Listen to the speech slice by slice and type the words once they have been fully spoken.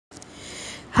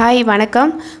Hi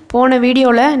வணக்கம். போன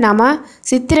வீடியோவில் நாம்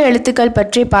சித்திரை எழுத்துக்கள்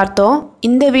பற்றி பார்த்தோம்.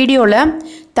 இந்த வீடியோவில்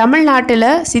தமிழ்நாட்டில்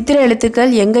சித்திரை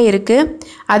எழுத்துக்கள் எங்கே இருக்குது,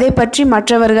 அதை பற்றி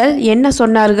மற்றவர்கள் என்ன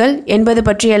சொன்னார்கள் என்பது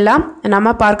பற்றியெல்லாம்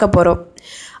நம்ம பார்க்க போகிறோம்.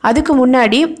 அதுக்கு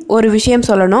முன்னாடி ஒரு விஷயம்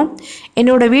சொல்லணும்.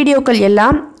 என்னோடய வீடியோக்கள்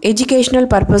எல்லாம்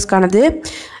எஜுகேஷ்னல் பர்பஸ்க்கானது.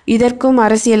 இதற்கும்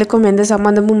அரசியலுக்கும் எந்த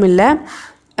சம்மந்தமும் இல்லை.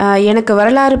 எனக்கு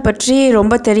வரலாறு பற்றி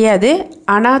ரொம்ப தெரியாது,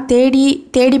 ஆனால்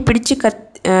தேடி பிடிச்சு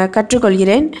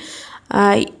கற்றுக்கொள்கிறேன்.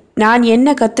 நான்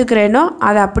என்ன கற்றுக்கிறேனோ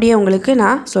அதை அப்படியே உங்களுக்கு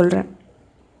நான் சொல்கிறேன்.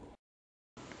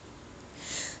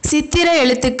 சித்திரை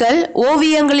எழுத்துக்கள்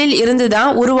ஓவியங்களில் இருந்து தான்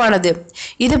உருவானது.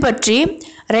 இது பற்றி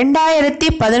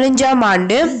 2015ஆம்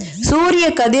ஆண்டு சூரிய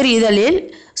கதிர் இதழில்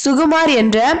சுகுமார்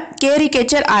என்ற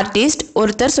கேரிகேச்சர் ஆர்டிஸ்ட்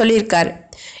ஒருத்தர் சொல்லியிருக்கார்.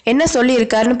 என்ன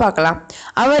சொல்லியிருக்காருன்னு பார்க்கலாம்.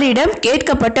 அவரிடம்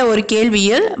கேட்கப்பட்ட ஒரு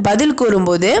கேள்வியில் பதில்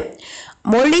கூறும்போது,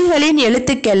 மொழிகளின்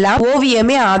எழுத்துக்கெல்லாம்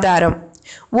ஓவியமே ஆதாரம்.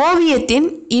 ஓவியத்தின்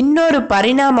இன்னொரு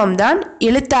பரிணாமம்தான்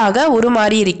எழுத்தாக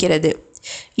உருமாறியிருக்கிறது.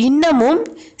 இன்னமும்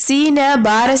சீன,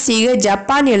 பாரசீக,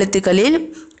 ஜப்பான் எழுத்துக்களில்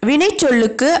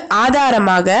வினைச்சொல்லுக்கு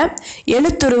ஆதாரமாக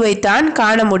எழுத்துருவைத்தான்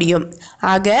காண முடியும்.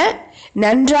 ஆக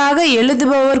நன்றாக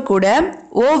எழுதுபவர் கூட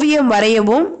ஓவியம்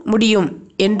வரையவும் முடியும்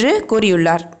என்று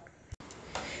கூறியுள்ளார்.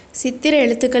 சித்திரை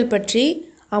எழுத்துக்கள் பற்றி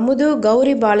அமுது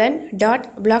கௌரிபாலன்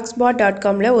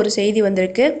 .blogspot.comல ஒரு செய்தி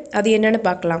வந்திருக்கு. அது என்னன்னு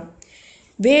பார்க்கலாம்.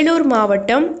 வேலூர்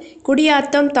மாவட்டம்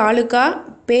குடியாத்தம் தாலுகா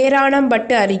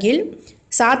பேரானம்பட்டு அருகில்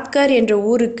சாத்கர் என்ற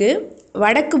ஊருக்கு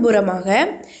வடக்கு புறமாக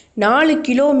 4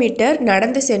 கிலோமீட்டர்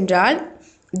நடந்து சென்றால்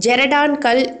ஜெரடான்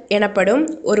கல் எனப்படும்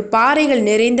ஒரு பாறைகள்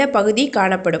நிறைந்த பகுதி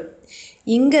காணப்படும்.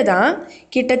 இங்கே தான்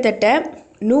கிட்டத்தட்ட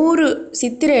 100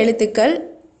 சித்திரை எழுத்துக்கள்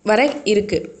வரை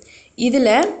இருக்குது.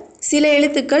 இதில் சில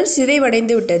எழுத்துக்கள்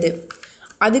சிதைவடைந்து விட்டது.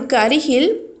 அதுக்கு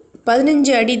அருகில்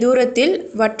 15 அடி தூரத்தில்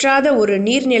வற்றாத ஒரு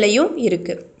நீர்நிலையும்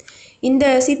இருக்குது. இந்த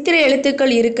சித்திரை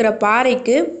எழுத்துக்கள் இருக்கிற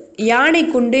பாறைக்கு யானை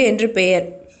குண்டு என்று பெயர்.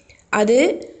 அது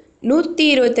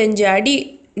 125 அடி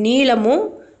நீளமும்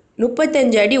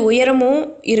 35 அடி உயரமும்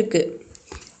இருக்குது.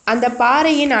 அந்த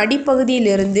பாறையின்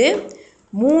அடிப்பகுதியிலிருந்து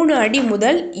 3 அடி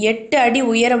முதல் 8 அடி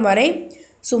உயரம் வரை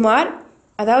சுமார்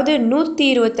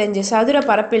 125 சதுர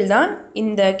பரப்பில் தான்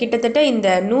கிட்டத்தட்ட இந்த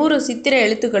 100 சித்திரை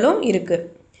எழுத்துக்களும் இருக்குது.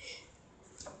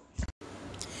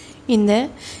 இந்த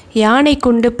யானை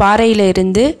குண்டு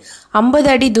பாறையிலிருந்து 50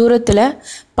 அடி தூரத்தில்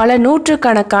பல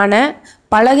நூற்றுக்கணக்கான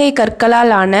பலகை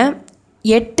கற்களால் ஆன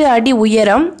 8 அடி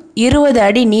உயரம் 20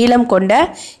 அடி நீளம் கொண்ட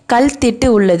கல் திட்டு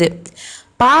உள்ளது.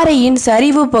 பாறையின்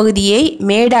சரிவு பகுதியை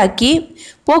மேடாக்கி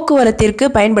போக்குவரத்திற்கு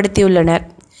பயன்படுத்தியுள்ளனர்.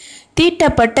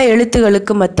 தீட்டப்பட்ட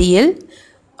எழுத்துகளுக்கு மத்தியில்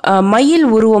மயில்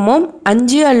உருவமும்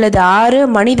 5 அல்லது 6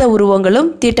 மனித உருவங்களும்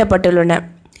தீட்டப்பட்டுள்ளன.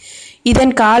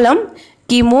 இதன் காலம்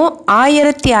கிமு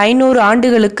 1500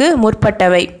 ஆண்டுகளுக்கு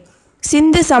முற்பட்டவை.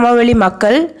 சிந்து சமவெளி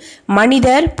மக்கள்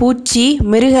மனிதர், பூச்சி,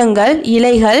 மிருகங்கள்,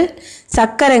 இலைகள்,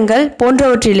 சக்கரங்கள்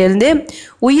போன்றவற்றிலிருந்து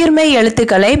உயிர்மெய்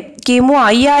எழுத்துக்களை கிமு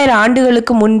 5000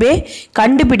 ஆண்டுகளுக்கு முன்பே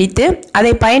கண்டுபிடித்து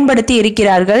அதை பயன்படுத்தி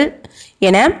இருக்கிறார்கள்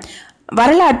என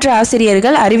வரலாற்று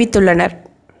ஆசிரியர்கள் அறிவித்துள்ளனர்.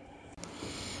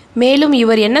 மேலும்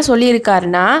இவர் என்ன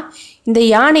சொல்லியிருக்காருன்னா, இந்த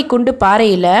யானை குண்டு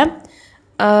பாறையில்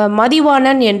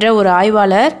மதிவாணன் என்ற ஒரு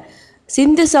ஆய்வாளர்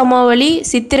சிந்து சமவெளி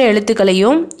சித்திரை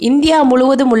எழுத்துக்களையும் இந்தியா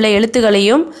முழுவதும் உள்ள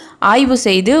எழுத்துக்களையும் ஆய்வு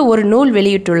செய்து ஒரு நூல்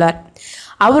வெளியிட்டுள்ளார்.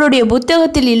 அவருடைய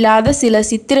புத்தகத்தில் இல்லாத சில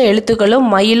சித்திரை எழுத்துக்களும்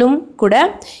மயிலும் கூட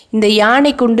இந்த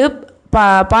யானை குண்டு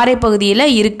பாறை பகுதியில்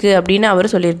இருக்குது அப்படின்னு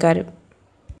அவர் சொல்லியிருக்காரு.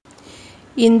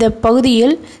 இந்த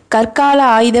பகுதியில் கற்கால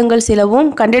ஆயுதங்கள் சிலவும்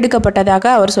கண்டெடுக்கப்பட்டதாக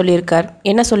அவர் சொல்லியிருக்கார்.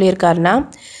 என்ன சொல்லியிருக்காருன்னா,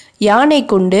 யானை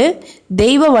குண்டு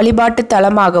தெய்வ வழிபாட்டு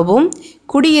தலமாகவும்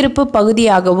குடியிருப்பு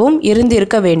பகுதியாகவும்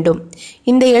இருந்திருக்க வேண்டும்.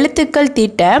 இந்த எழுத்துக்கள்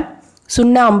தீட்ட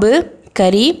சுண்ணாம்பு,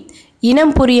 கரி,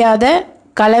 இனம் புரியாத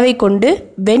கலவை கொண்டு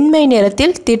வெண்மை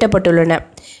நிறத்தில் தீட்டப்பட்டுள்ளன.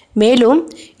 மேலும்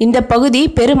இந்த பகுதி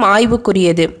பெரும்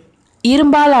ஆய்வுக்குரியது.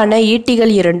 இரும்பாலான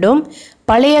ஈட்டிகள் 2,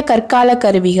 பழைய கற்கால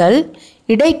கருவிகள்,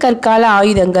 இடைக்கற்கால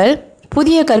ஆயுதங்கள்,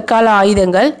 புதிய கற்கால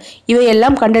ஆயுதங்கள்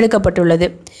இவையெல்லாம் கண்டெடுக்கப்பட்டுள்ளது.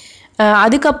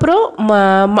 அதுக்கப்புறம்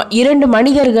 2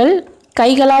 மனிதர்கள்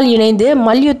கைகளால் இணைந்து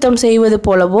மல்யுத்தம் செய்வது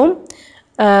போலவும்,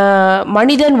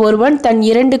 மனிதன் ஒருவன் தன்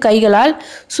 2 கைகளால்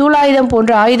சூலாயுதம்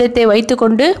போன்ற ஆயுதத்தை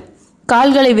வைத்துக்கொண்டு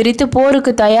கால்களை விரித்து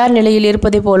போருக்கு தயார் நிலையில்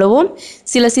இருப்பதை போலவும்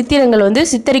சில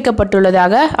சித்திரங்கள்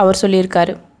சித்தரிக்கப்பட்டுள்ளதாக அவர்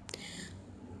சொல்லியிருக்காரு.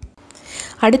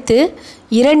 அடுத்து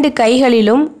 2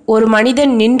 கைகளிலும் ஒரு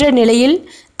மனிதன் நின்ற நிலையில்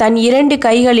தன் 2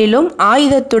 கைகளிலும்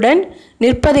ஆயுதத்துடன்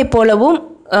நிற்பதை போலவும்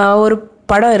ஒரு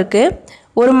படம் இருக்குது.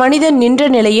 ஒரு மனிதன் நின்ற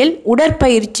நிலையில்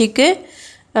உடற்பயிற்சிக்கு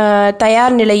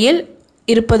தயார் நிலையில்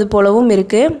இருப்பது போலவும்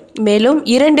இருக்குது. மேலும்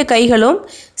 2 கைகளும்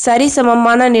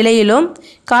சரிசமமான நிலையிலும்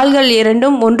கால்கள்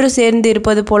 2ம் ஒன்று சேர்ந்து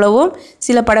இருப்பது போலவும்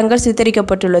சில படங்கள்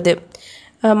சித்தரிக்கப்பட்டுள்ளது.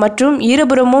 மற்றும்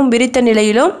இருபுறமும் விரித்த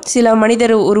நிலையிலும் சில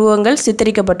மனிதர் உருவங்கள்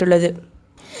சித்தரிக்கப்பட்டுள்ளது.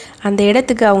 அந்த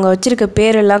இடத்துக்கு அவங்க வச்சுருக்க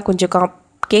பேரெல்லாம் கொஞ்சம்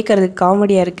கேட்குறதுக்கு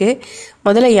காமெடியாக இருக்குது.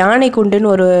 முதல்ல யானை குண்டுன்னு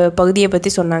ஒரு பகுதியை பற்றி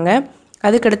சொன்னாங்க.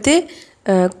 அதுக்கடுத்து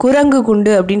குரங்கு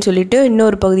குண்டு அப்படின்னு சொல்லிட்டு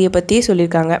இன்னொரு பகுதியை பற்றி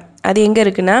சொல்லியிருக்காங்க. அது எங்கே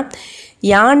இருக்குன்னா,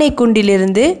 யானை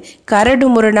குண்டிலிருந்து கரடு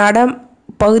முரடான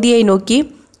பகுதியை நோக்கி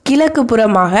கிழக்கு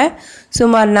புறமாக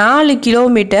சுமார் 4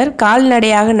 கிலோமீட்டர்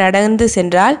கால்நடையாக நடந்து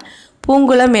சென்றால்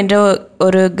பூங்குளம் என்ற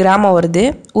ஒரு கிராமம்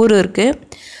ஊர் இருக்குது.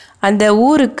 அந்த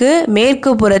ஊருக்கு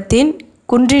மேற்கு புறத்தின்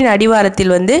குன்றின்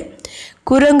அடிவாரத்தில்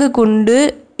குரங்கு குண்டு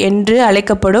என்று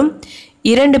அழைக்கப்படும்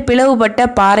 2 பிளவுபட்ட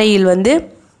பாறையில்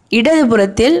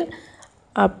இடதுபுறத்தில்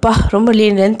ரொம்ப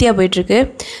லென்த்தியாக போயிட்டுருக்கு.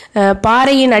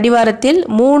 பாறையின் அடிவாரத்தில்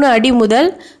 3 அடி முதல்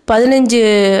 15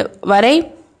 வரை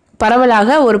பரவலாக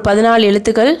ஒரு 14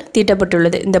 எழுத்துக்கள்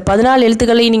தீட்டப்பட்டுள்ளது. இந்த 14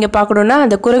 எழுத்துக்களை நீங்கள் பார்க்கணுன்னா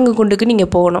அந்த குரங்கு குண்டுக்கு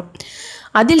நீங்கள் போகணும்.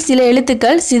 அதில் சில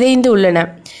எழுத்துக்கள் சிதைந்து உள்ளன.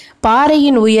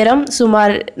 பாறையின் உயரம்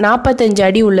சுமார் 45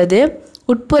 அடி உள்ளது.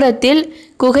 உட்புறத்தில்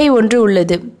குகை ஒன்று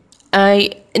உள்ளது.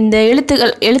 இந்த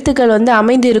எழுத்துக்கள்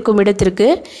அமைந்து இருக்கும் இடத்திற்கு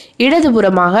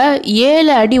இடதுபுறமாக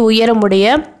 7 அடி உயரமுடைய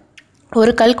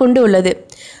ஒரு கல்குண்டு உள்ளது.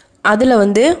 அதில்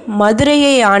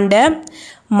மதுரையை ஆண்ட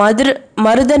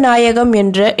மருதநாயகம்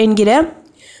என்கிற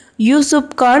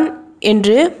யூசுப் கான்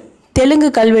என்று தெலுங்கு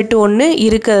கல்வெட்டு ஒன்று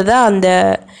இருக்கிறதா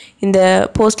இந்த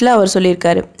போஸ்டில் அவர்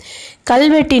சொல்லியிருக்காரு.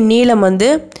 கல்வெட்டின் நீளம்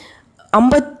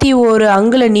 51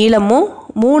 அங்குல நீளமும்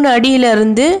 3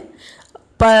 அடியிலிருந்து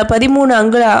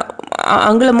 13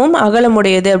 அங்குலமும்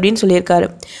அகலமுடையது அப்படின்னு சொல்லியிருக்காரு.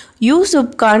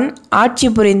 யூசுப் கான் ஆட்சி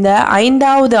புரிந்த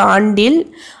 5வது ஆண்டில்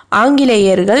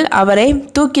ஆங்கிலேயர்கள் அவரை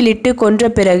தூக்கிலிட்டு கொன்ற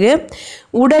பிறகு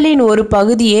உடலின் ஒரு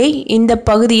பகுதியை இந்த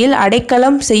பகுதியில்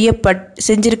அடைக்கலம்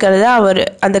செஞ்சிருக்கிறதா அவர்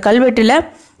அந்த கல்வெட்டில்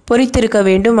பொறித்திருக்க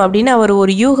வேண்டும் அப்படின்னு அவர்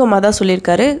ஒரு யூகமாக தான்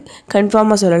சொல்லியிருக்காரு,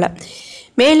 கன்ஃபார்மாக சொல்லலை.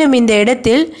 மேலும் இந்த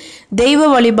இடத்தில் தெய்வ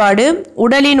வழிபாடு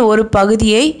உடலின் ஒரு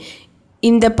பகுதியை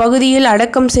இந்த பகுதியில்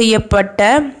அடக்கம்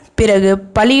செய்யப்பட்ட பிறகு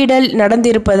பலியிடல்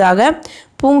நடந்திருப்பதாக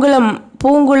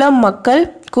பூங்குளம் மக்கள்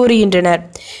கூறுகின்றனர்.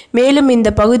 மேலும் இந்த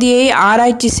பகுதியை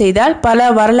ஆராய்ச்சி செய்தால் பல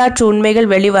வரலாற்று உண்மைகள்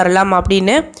வெளிவரலாம்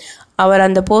அப்படின்னு அவர்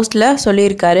அந்த போஸ்ட்டில்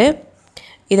சொல்லியிருக்காரு.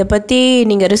 இதை பற்றி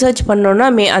நீங்கள் ரிசர்ச் பண்ணோன்னா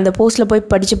அந்த போஸ்ட்டில் போய்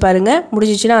படித்து பாருங்கள்.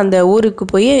 முடிஞ்சிச்சுன்னா அந்த ஊருக்கு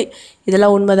போய்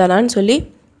இதெல்லாம் உண்மைதானான்னு சொல்லி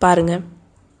பாருங்கள்.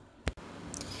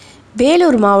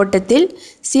 வேலூர் மாவட்டத்தில்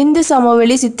சிந்து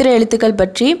சமவெளி சித்திர எழுத்துக்கள்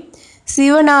பற்றி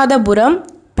சிவநாதபுரம்,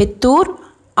 பெத்தூர்,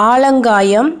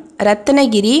 ஆலங்காயம்,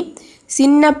 ரத்னகிரி,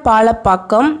 சின்ன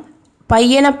பாலப்பாக்கம்,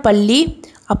 பையனப்பள்ளி,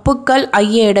 அப்புக்கல்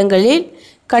ஆகிய இடங்களில்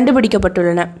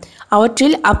கண்டுபிடிக்கப்பட்டுள்ளன.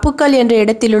 அவற்றில் அப்புக்கல் என்ற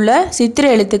இடத்திலுள்ள சித்திர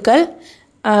எழுத்துக்கள்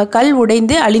கல்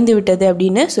உடைந்து அழிந்துவிட்டது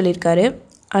அப்படின்னு சொல்லியிருக்காரு.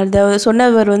 அதை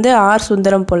சொன்னவர் ஆர்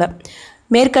சுந்தரம் போல.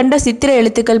 மேற்கண்ட சித்திர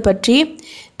எழுத்துக்கள் பற்றி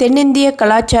தென்னிந்திய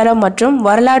கலாச்சாரம் மற்றும்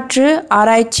வரலாற்று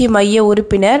ஆராய்ச்சி மைய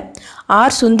உறுப்பினர்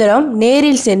ஆர் சுந்தரம்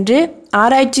நேரில் சென்று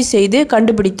ஆராய்ச்சி செய்து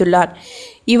கண்டுபிடித்துள்ளார்.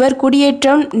 இவர்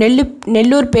குடியேற்றம்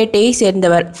நெல்லூர்பேட்டையை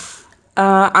சேர்ந்தவர்.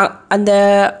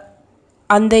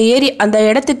 அந்த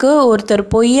இடத்துக்கு ஒருத்தர்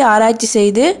போய் ஆராய்ச்சி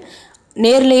செய்து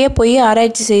நேர்லேயே போய்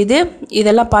ஆராய்ச்சி செய்து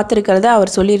இதெல்லாம் பார்த்துருக்கிறத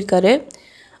அவர் சொல்லியிருக்காரு.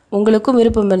 உங்களுக்கும்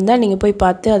விருப்பம் இருந்தால் நீங்கள் போய்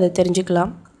பார்த்து அதை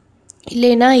தெரிஞ்சுக்கலாம்.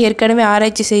 இல்லைன்னா ஏற்கனவே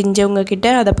ஆராய்ச்சி செஞ்சவங்க கிட்ட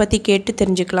அதை பற்றி கேட்டு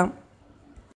தெரிஞ்சுக்கலாம்.